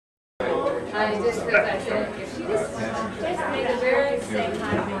just because I said, she just made a very same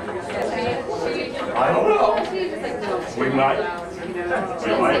time. I don't know. She just like, no. We might.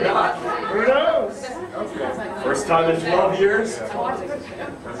 We might not. Who knows? First time in 12 years?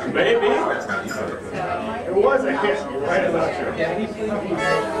 Maybe. It was a hit. You're right about you. She's too loud.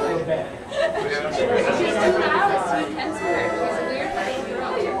 She's intense.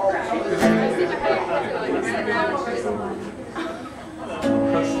 She's a weird girl.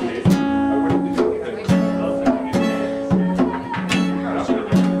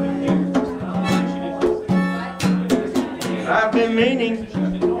 I've been meaning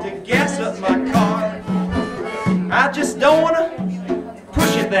to gas up my car. I just don't want to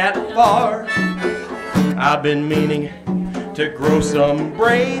push it that far. I've been meaning to grow some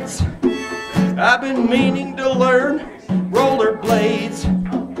braids. I've been meaning to learn rollerblades.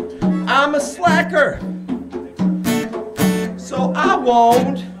 I'm a slacker, so I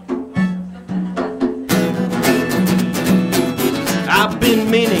won't. I've been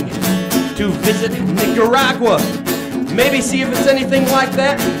meaning to visit Nicaragua. Maybe see if it's anything like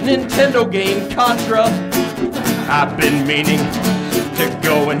that Nintendo game Contra. I've been meaning to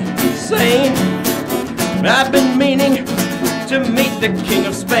go insane. I've been meaning to meet the King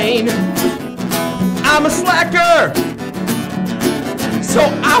of Spain. I'm a slacker, so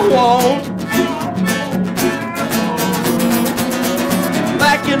I won't.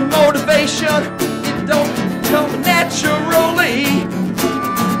 Lacking motivation, it don't come naturally.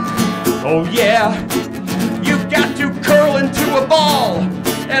 Oh yeah, you've got to curl into a ball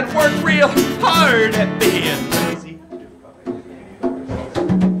and work real hard at being lazy.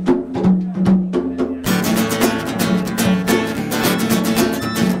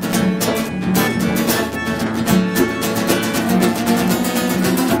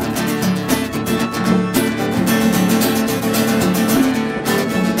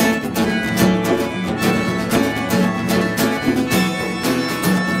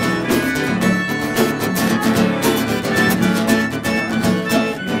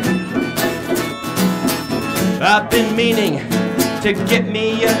 I've been meaning to get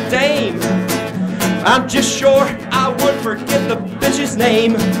me a dame. I'm just sure I would forget the bitch's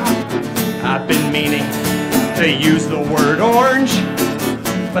name. I've been meaning to use the word orange,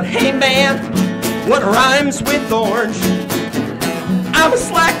 but hey man, what rhymes with orange? I'm a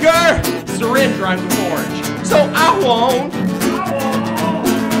slacker, syringe rhymes with orange, so I won't.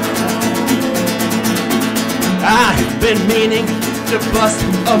 I've been meaning to bust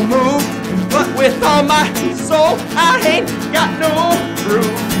a move, but with all my soul, I ain't got no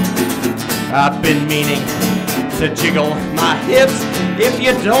groove. I've been meaning to jiggle my hips. If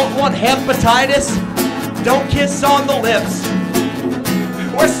you don't want hepatitis, don't kiss on the lips.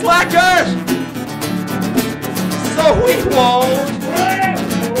 We're slackers, so we won't.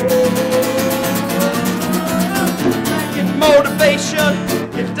 Get motivation,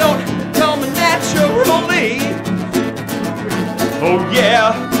 it don't come naturally. Oh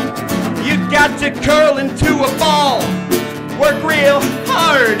yeah, you got to curl into a ball, work real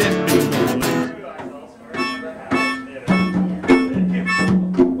hard at me.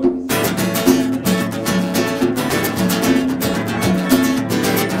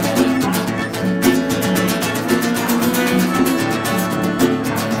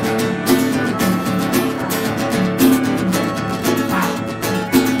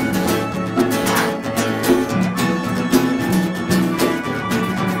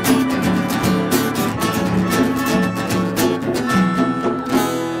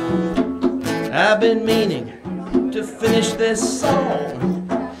 I've been meaning to finish this song.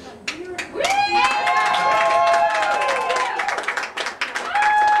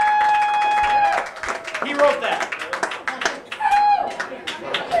 He wrote that.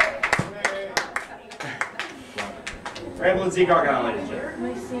 Rambling Z Gargon, ladies and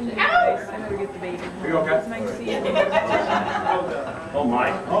gentlemen. Nice seeing you guys. I better get the baby. Are you okay? It's nice seeing you. Oh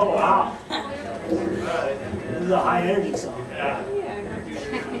my. Oh wow. This is a high energy song. Yeah. Yeah.